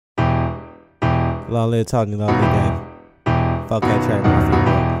Long live Tony, long live game. Fuck that track, my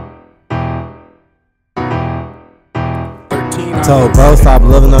told bro, stop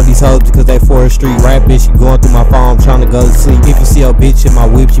loving on these hoes because they 4th Street. Rap bitch, she going through my phone, I'm trying to go to sleep. If you see a bitch in my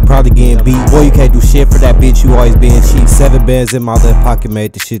whip, she probably getting beat. Boy, you can't do shit for that bitch, you always being cheap. 7 bands in my left pocket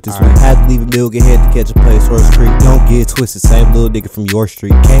made the shit this week. Had to leave a meal, get head to catch a place, Horse Creek. Don't get twisted, same little nigga from your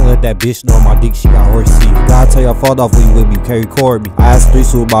street. Can't let that bitch know my dick, she got horse teeth. God tell you I fought off when you with me, you can't record me. I asked 3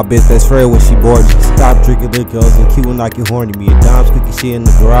 with my bitch best friend when she bored me. Stop drinking liquor, I was in Q when I get horny. Me and Dom's cooking shit in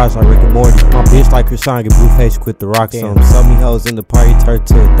the garage like Rick and Morty. My bitch like Chasin, get blue face, quit the rock song. Some me hoes in the party, turn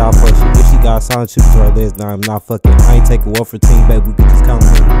to a thought fuck shit. If she got signed, she was her legs, now I'm not fucking. I ain't taking one for team, baby, we get this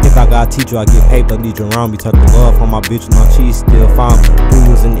compliment. If I got a teacher, I get paid, don't need you around me. Tuck the love on my bitch and my cheese, still find me. Who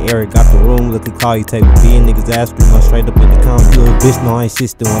was in the area, got the room, looking cloudy table. Being niggas ass scream, I'm straight up in the county. Little bitch, no, I ain't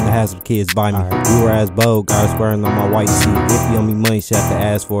shit, still wanna have some kids by me. You were ass bold, got her squaring on my white seat. If you owe me money, she have to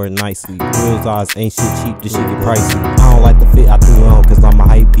ask for it nicely. Real eyes ain't shit cheap, this shit get pricey. I don't like the fit, I threw it on, cause I'm a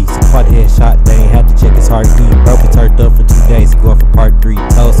hype piece. Caught the headshot, they ain't had to check his heartbeat. Broke it turned up for 2 days, going for part 3.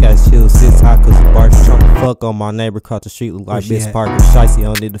 Toast got chill, sits hot cause he barks. Tryna fuck on my neighbor, caught the street, look like Miss Parker. Chasin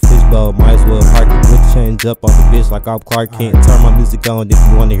on it, the fishbowl, might as well park it. With change up on the bitch like I'm Clark Kent. Turn my music on if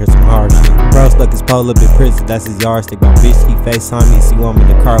you wanna hear some hard shit. Bro stuck his pole up in prison, that's his yardstick. My bitch keep FaceTime me, see I'm in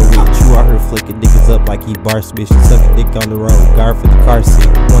the car with you. Out here flicking niggas up like he bar bitch. She sucking dick on the road, guard for the car seat.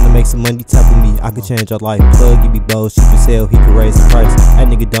 Wanna make some money, tap with me, I could change your life. Plug, give me bold, cheap as hell, he could raise the price. That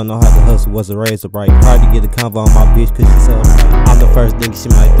nigga don't know how to hustle, was a razor right. Hard to get a convo on my bitch cause she so tight. I'm the first nigga she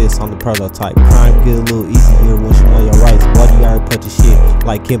might diss on the prototype. Crime get a little easier once you know your rights. Bloody already punch your shit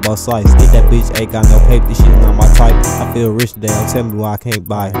like Kimbo Slice. Get that bitch ain't got no paper, this shit not my type. I feel rich today, don't tell me why I can't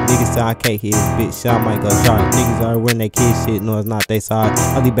buy it. Niggas say I can't hit his bitch, shit I might go try it. Niggas already wearing that kid shit, no it's not they side.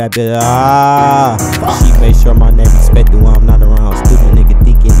 I leave that bitch, she make sure my name respected when I'm not around. Stupid nigga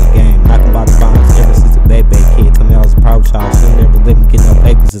think in the game, knocking by the bounds ever since a baby kid. Told me I was a problem child, she'll never let me get no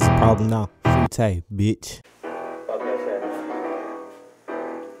papers, it's a problem now. Free tape, bitch.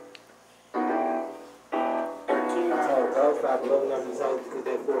 Stop loving on these hoes because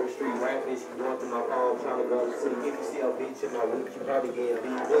they 4th Street. Rap bitch, she going through my phone, trying to go to sleep. If you see a bitch in my whip, you probably getting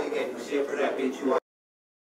beat. Boy, you can't do shit for that bitch, you